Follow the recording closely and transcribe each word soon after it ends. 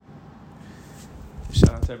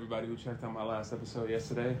to everybody who checked out my last episode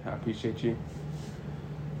yesterday. I appreciate you.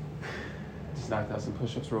 Just knocked out some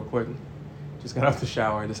push-ups real quick. Just got out the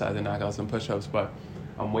shower and decided to knock out some push-ups, but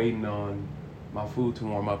I'm waiting on my food to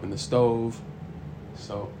warm up in the stove.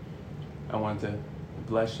 So I wanted to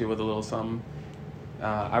bless you with a little something.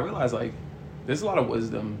 I realized, there's a lot of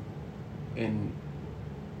wisdom in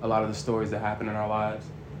a lot of the stories that happen in our lives.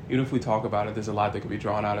 Even if we talk about it, there's a lot that could be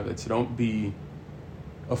drawn out of it. So don't be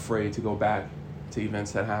afraid to go back to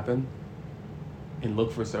events that happen and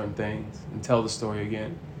look for certain things and tell the story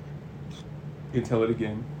again and tell it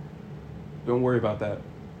again. Don't worry about that.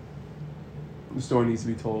 The story needs to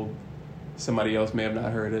be told. Somebody else may have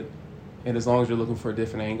not heard it. And as long as you're looking for a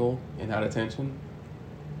different angle and not attention,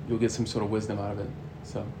 you'll get some sort of wisdom out of it.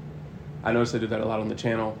 So I noticed I do that a lot on the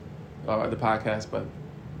channel, the podcast, but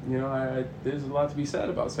there's a lot to be said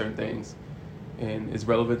about certain things, and it's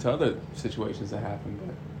relevant to other situations that happen.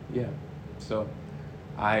 But yeah, so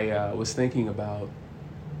I was thinking about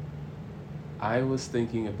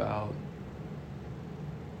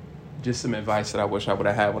just some advice that I wish I would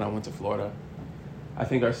have had when I went to Florida. I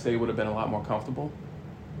think our stay would have been a lot more comfortable,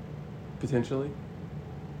 potentially.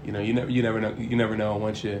 You never know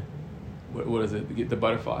once you, what is it? You get the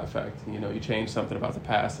butterfly effect. You change something about the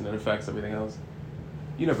past and it affects everything else.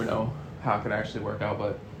 You never know how it could actually work out,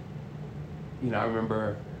 but I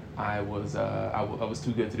remember I was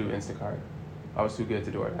too good to do Instacart. I was too good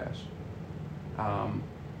to DoorDash.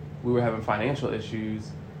 We were having financial issues.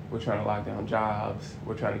 We're trying to lock down jobs.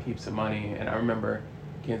 We're trying to keep some money. And I remember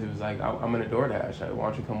Kenzie was like, I'm in a DoorDash. Why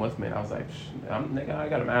don't you come with me? And I was like, nigga, I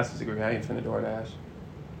got a master's degree. I ain't finna DoorDash.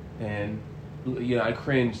 And I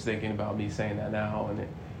cringed thinking about me saying that now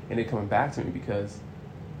and it coming back to me because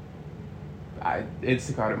I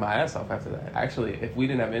Instacarted my ass off after that. Actually, if we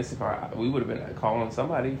didn't have Instacart, we would have been calling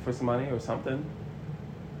somebody for some money or something,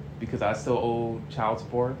 because I still owed child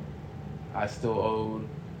support. I still owed,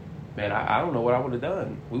 I don't know what I would have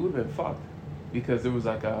done. We would have been fucked because there was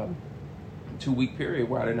like a 2-week period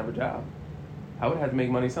where I didn't have a job. I would have had to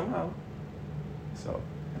make money somehow. So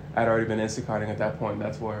I'd already been Instacarting at that point.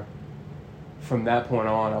 That's where, from that point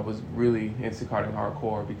on, I was really Instacarting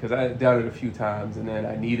hardcore because I doubted a few times and then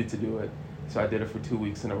I needed to do it. So I did it for 2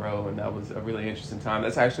 weeks in a row, and that was a really interesting time.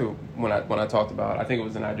 That's actually when I talked about, I think it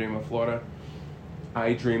was in I Dream of Florida.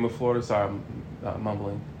 I Dream of Florida, sorry, I'm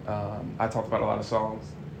mumbling. I talked about a lot of songs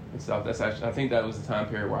and stuff. I think that was the time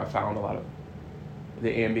period where I found a lot of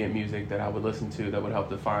the ambient music that I would listen to that would help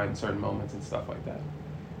define certain moments and stuff like that.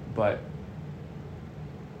 But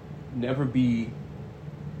never be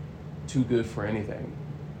too good for anything.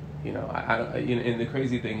 And the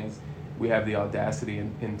crazy thing is, we have the audacity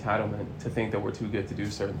and entitlement to think that we're too good to do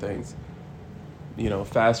certain things.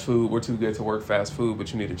 Fast food, we're too good to work fast food,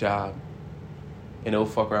 but you need a job. And they'll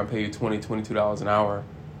fuck around pay you $20, $22 an hour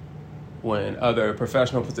when other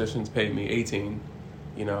professional positions paid me $18.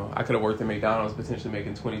 I could have worked at McDonald's potentially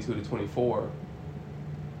making $22 to $24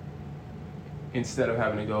 instead of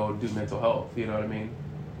having to go do mental health, you know what I mean?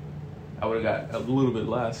 I would have got a little bit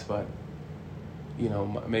less, but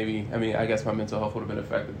I guess my mental health would have been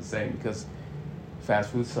affected the same because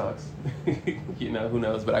fast food sucks. Who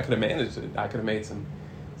knows? But I could have managed it. I could have made some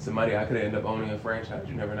money. I could have ended up owning a franchise.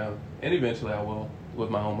 You never know. And eventually I will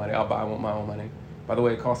with my own money. I'll buy with my own money. By the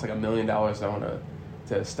way, it costs like $1 million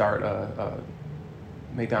to start a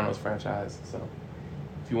McDonald's franchise. So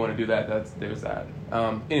if you want to do that, there's that.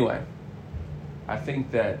 Anyway, I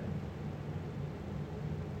think that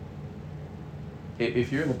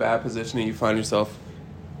if you're in a bad position and you find yourself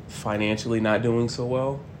financially not doing so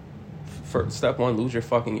well, for step one, lose your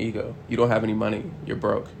fucking ego. You don't have any money. You're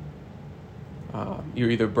broke.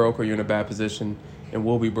 You're either broke or you're in a bad position and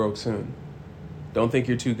will be broke soon. Don't think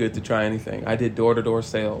you're too good to try anything. I did door-to-door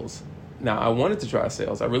sales. Now, I wanted to try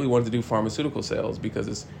sales. I really wanted to do pharmaceutical sales because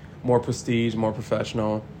it's more prestige, more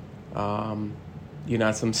professional. You're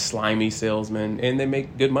not some slimy salesman, and they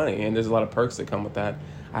make good money, and there's a lot of perks that come with that.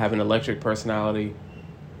 I have an electric personality,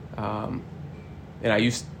 and I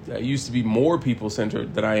used to be more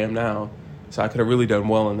people-centered than I am now, so I could have really done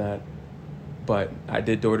well in that. But I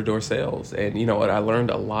did door-to-door sales, and you know what? I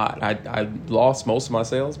learned a lot. I lost most of my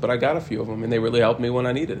sales, but I got a few of them, and they really helped me when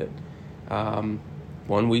I needed it.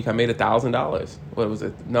 One week I made $1,000. What was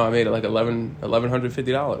it? No, I made like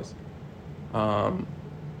 $1,150.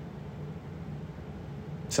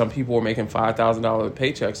 Some people were making $5,000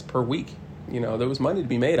 paychecks per week. There was money to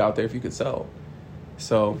be made out there if you could sell.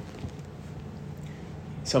 So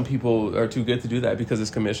some people are too good to do that because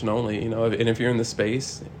it's commission only, and if you're in the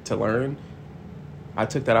space to learn, I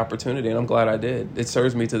took that opportunity and I'm glad I did. It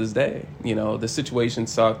serves me to this day. The situation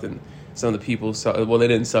sucked and some of the people suck. Well, they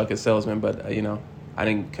didn't suck as salesmen, but I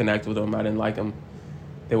didn't connect with them. I didn't like them.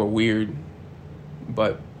 They were weird,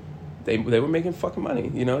 but they were making fucking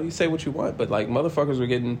money. You know, you say what you want, but like motherfuckers were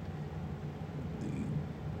getting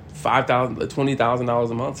 $5,000,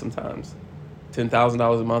 $20,000 a month sometimes,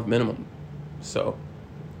 $10,000 a month minimum. So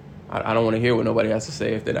I don't want to hear what nobody has to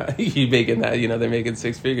say if they're not you making that. You know, they're making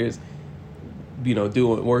six figures. You know,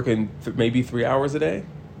 working maybe 3 hours a day,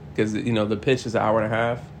 because you know the pitch is an hour and a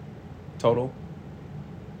half total.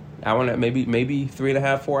 Hour and maybe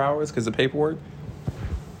 3.5, 4 hours because of paperwork.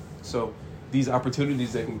 So these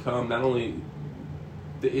opportunities that can come, not only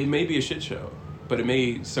it may be a shit show, but it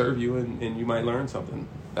may serve you and you might learn something.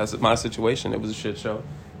 That's my situation. It was a shit show,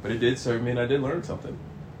 but it did serve me and I did learn something.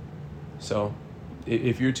 So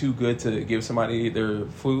if you're too good to give somebody their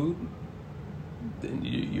food, then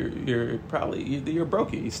you're probably you're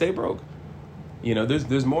broke. You stay broke. You know,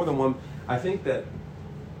 there's more than one. I think that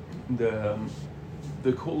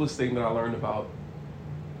the coolest thing that I learned about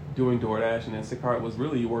doing DoorDash and Instacart was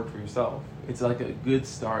really you work for yourself. It's like a good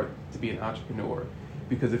start to be an entrepreneur,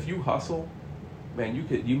 because if you hustle, man,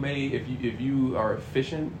 if you are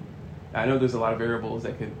efficient. I know there's a lot of variables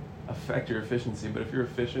that could affect your efficiency, but if you're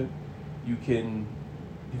efficient, you can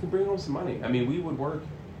bring home some money. I mean,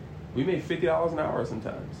 we made $50 an hour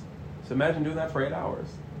sometimes. So imagine doing that for 8 hours,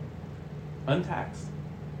 untaxed.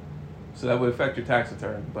 So that would affect your tax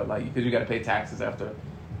return, but like, because you got to pay taxes after,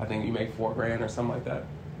 I think you make $4,000 or something like that.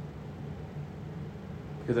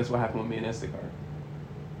 Because that's what happened with me in Instacart.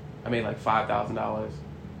 I made like $5,000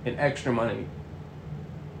 in extra money,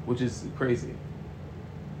 which is crazy.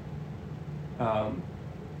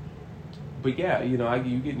 But yeah, you know,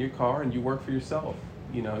 you get in your car and you work for yourself.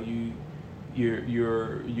 You know, you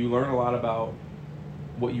learn a lot about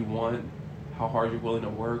what you want, how hard you're willing to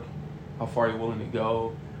work, how far you're willing to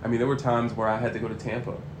go. I mean, there were times where I had to go to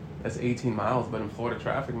Tampa. That's 18 miles, but in Florida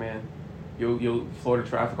traffic, man, you'll Florida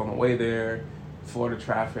traffic on the way there, Florida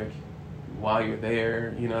traffic while you're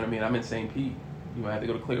there. You know what I mean? I'm in St. Pete. You might have to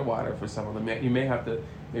go to Clearwater for some of them. You may have to.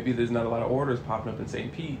 Maybe there's not a lot of orders popping up in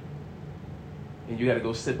St. Pete, and you got to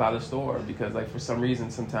go sit by the store because, like, for some reason,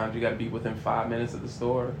 sometimes you got to be within 5 minutes of the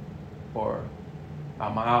store, or a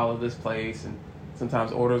mile of this place, and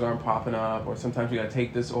sometimes orders aren't popping up, or sometimes you got to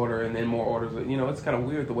take this order and then more orders. You know, it's kind of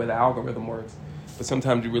weird the way the algorithm works. But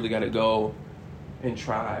sometimes you really got to go and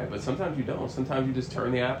try. But sometimes you don't. Sometimes you just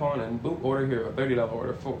turn the app on and boom, order here, a $30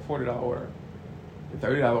 order, $40 order. The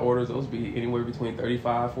 $30 orders, those be anywhere between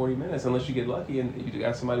 35, 40 minutes, unless you get lucky and you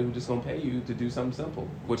got somebody who's just going to pay you to do something simple,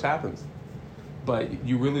 which happens. But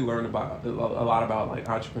you really learn about a lot about like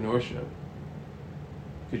entrepreneurship,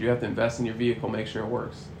 because you have to invest in your vehicle, make sure it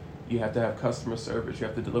works. You have to have customer service. You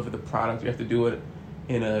have to deliver the product. You have to do it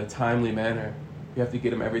in a timely manner. You have to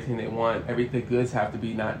get them everything they want. The goods have to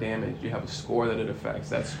be not damaged. You have a score that it affects.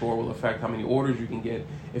 That score will affect how many orders you can get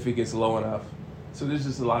if it gets low enough. So there's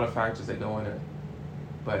just a lot of factors that go in it.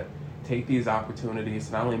 But take these opportunities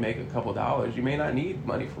to not only make a couple dollars. You may not need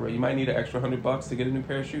money for it. You might need an extra $100 to get a new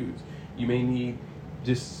pair of shoes. You may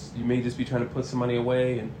just be trying to put some money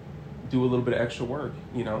away and do a little bit of extra work.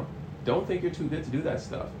 You know, don't think you're too good to do that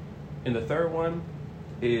stuff. And the third one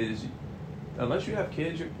is, unless you have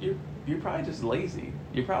kids, you're probably just lazy.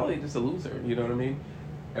 You're probably just a loser. You know what I mean?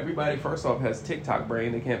 Everybody, first off, has TikTok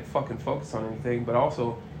brain. They can't fucking focus on anything. But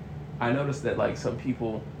also, I noticed that like some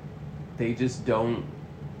people, they just don't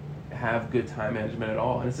have good time management at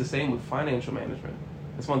all. And it's the same with financial management.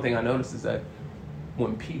 That's one thing I noticed, is that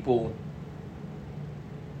when people,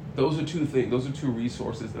 those are two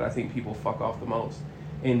resources that I think people fuck off the most.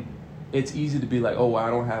 And it's easy to be like, oh, well, I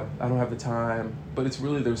don't have the time, but it's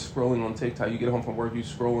really, they're scrolling on TikTok. You get home from work, you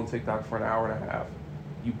scroll on TikTok for an hour and a half.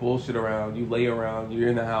 You bullshit around, you lay around, you're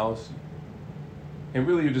in the house, and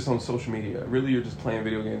really you're just on social media. Really you're just playing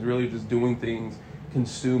video games. Really you're just doing things,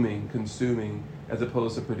 consuming, as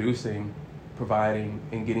opposed to producing, providing,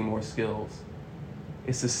 and getting more skills.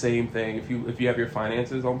 It's the same thing. If you have your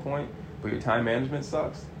finances on point, but your time management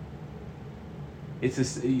sucks, it's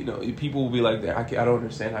just, you know, people will be like, I don't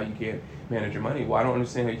understand how you can't manage your money. Well, I don't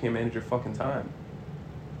understand how you can't manage your fucking time.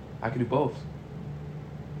 I can do both.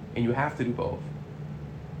 And you have to do both.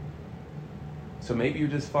 So maybe you're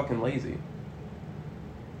just fucking lazy.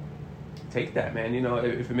 Take that, man. You know,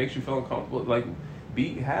 if it makes you feel uncomfortable, like,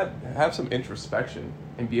 have some introspection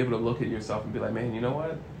and be able to look at yourself and be like, man, you know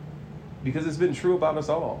what? Because it's been true about us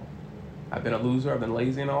all. I've been a loser, I've been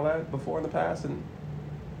lazy and all that before in the past, and,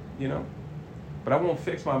 you know, but I won't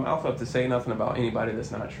fix my mouth up to say nothing about anybody that's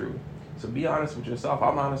not true. So be honest with yourself.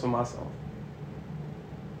 I'm honest with myself.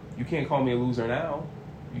 You can't call me a loser now.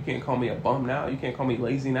 You can't call me a bum now. You can't call me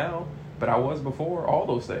lazy now. But I was before. All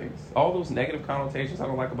those things. All those negative connotations I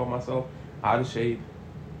don't like about myself, out of shape,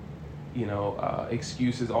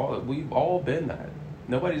 excuses. We've all been that.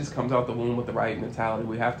 Nobody just comes out the womb with the right mentality.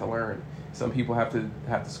 We have to learn. Some people have to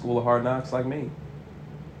school of hard knocks like me.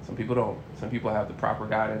 Some people don't. Some people have the proper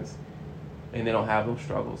guidance, and they don't have those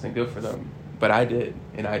struggles, and good for them. But I did,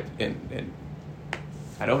 and I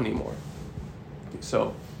don't anymore.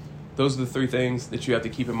 So those are the 3 things that you have to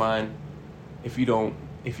keep in mind if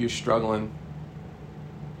you're struggling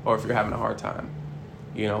or if you're having a hard time.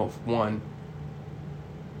 One,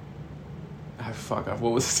 what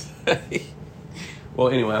was it? Well,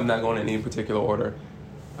 anyway, I'm not going in any particular order.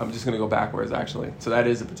 I'm just going to go backwards, actually. So that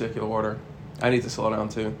is a particular order. I need to slow down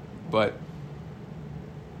too. But,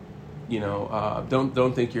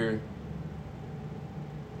 don't think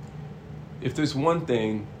if there's one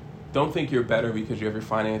thing, don't think you're better because you have your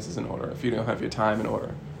finances in order, if you don't have your time in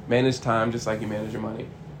order. Manage time just like you manage your money.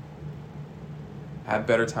 Have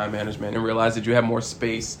better time management and realize that you have more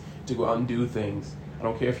space to go out and do things. I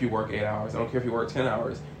don't care if you work 8 hours. I don't care if you work 10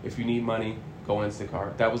 hours. If you need money, go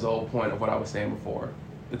Instacart. That was the whole point of what I was saying before,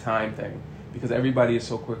 the time thing. Because everybody is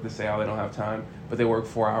so quick to say, they don't have time, but they work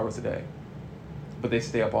 4 hours a day. But they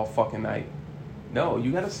stay up all fucking night. No,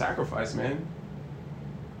 you gotta sacrifice, man.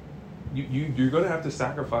 You're gonna have to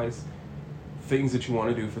sacrifice things that you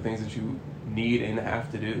want to do for things that you need and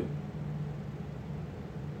have to do.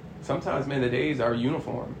 Sometimes, man, the days are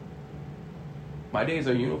uniform. My days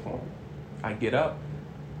are uniform. I get up,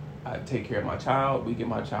 I take care of my child, we get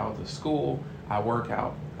my child to school, I work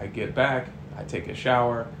out, I get back, I take a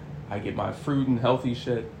shower, I get my fruit and healthy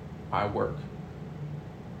shit, I work.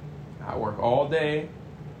 I work all day,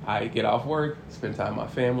 I get off work, spend time with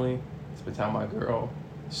my family, spend time with my girl,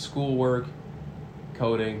 schoolwork,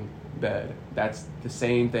 coding, bed. That's the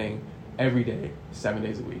same thing every day, 7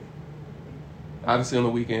 days a week. Obviously on the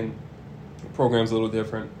weekend, the program's a little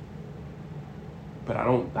different. But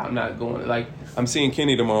I'm not going, I'm seeing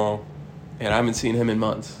Kenny tomorrow, and I haven't seen him in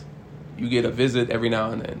months. You get a visit every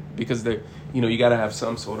now and then, because you gotta have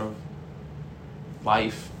some sort of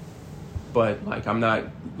life. But, I'm not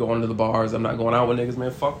going to the bars, I'm not going out with niggas,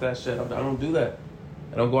 man, fuck that shit. I don't do that.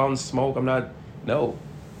 I don't go out and smoke, no.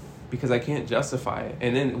 Because I can't justify it.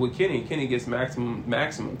 And then with Kenny gets maximum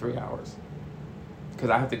 3 hours. Because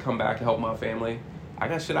I have to come back to help my family. I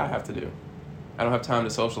got shit I have to do. I don't have time to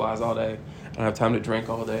socialize all day. I don't have time to drink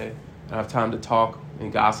all day. I don't have time to talk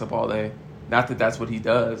and gossip all day. Not that that's what he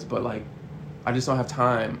does, but I just don't have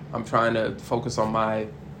time. I'm trying to focus on my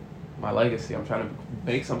legacy. I'm trying to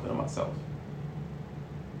make something of myself.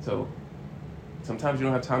 So sometimes you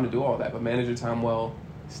don't have time to do all that, but manage your time well.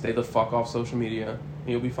 Stay the fuck off social media, and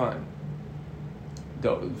you'll be fine.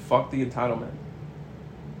 Fuck the entitlement.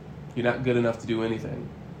 You're not good enough to do anything.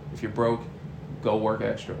 If you're broke, go work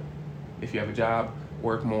extra. If you have a job,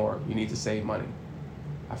 work more. You need to save money.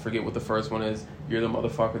 I forget what the first one is. You're the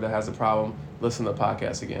motherfucker that has a problem. Listen to the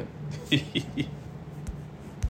podcast again.